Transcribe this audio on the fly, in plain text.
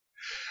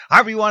Hi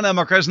everyone, I'm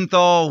Mark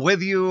Rosenthal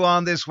with you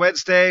on this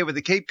Wednesday with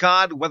the Cape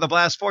Cod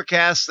Weatherblast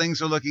forecast.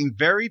 Things are looking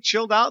very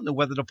chilled out in the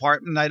weather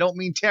department. I don't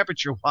mean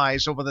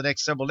temperature-wise over the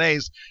next several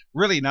days.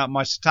 Really not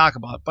much to talk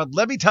about. But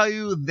let me tell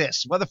you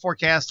this, weather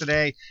forecast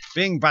today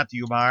being brought to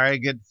you by our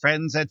good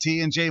friends at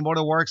T&J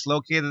Motorworks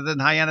located in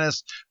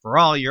Hyannis. For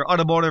all your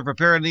automotive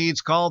repair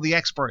needs, call the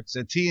experts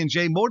at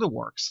T&J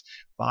Motorworks.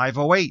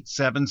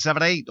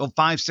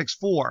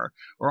 508-778-0564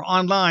 or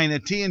online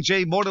at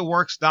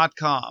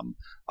tnjmotorworks.com.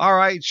 All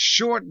right,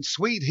 short and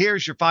sweet.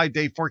 Here's your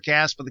 5-day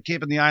forecast for the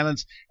Cape and the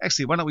Islands.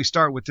 Actually, why don't we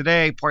start with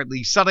today?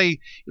 Partly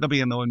sunny. It'll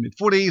be in the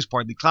mid-40s.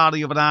 Partly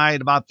cloudy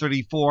overnight, about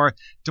 34.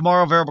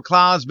 Tomorrow, variable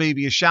clouds,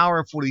 maybe a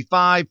shower,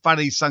 45.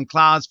 Friday, sun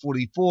clouds,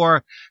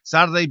 44.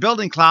 Saturday,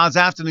 building clouds.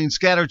 Afternoon,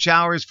 scattered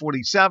showers,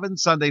 47.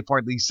 Sunday,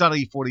 partly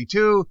sunny,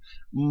 42.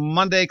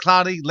 Monday,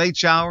 cloudy, late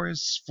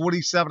showers,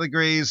 47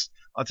 degrees.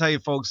 I'll tell you,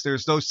 folks,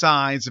 there's no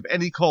signs of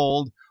any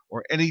cold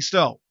or any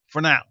snow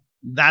for now.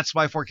 That's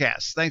my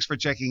forecast. Thanks for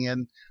checking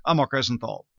in. I'm Mark Rosenthal.